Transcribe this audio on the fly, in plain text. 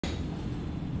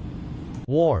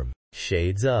warm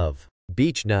shades of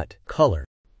beech nut color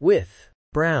with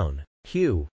brown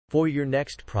hue for your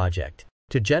next project.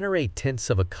 To generate tints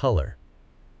of a color,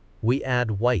 we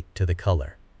add white to the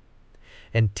color,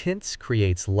 and tints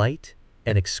creates light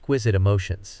and exquisite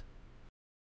emotions.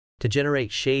 To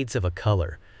generate shades of a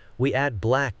color, we add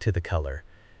black to the color,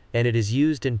 and it is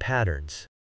used in patterns.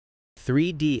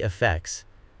 3D effects,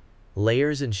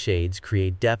 layers and shades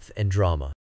create depth and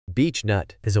drama. Beech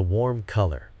nut is a warm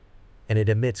color, and it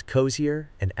emits cozier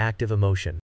and active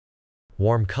emotion.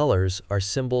 Warm colors are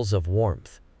symbols of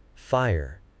warmth,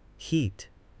 fire, heat,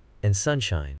 and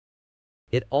sunshine.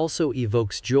 It also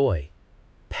evokes joy,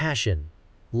 passion,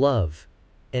 love,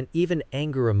 and even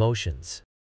anger emotions.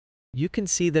 You can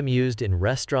see them used in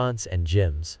restaurants and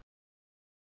gyms,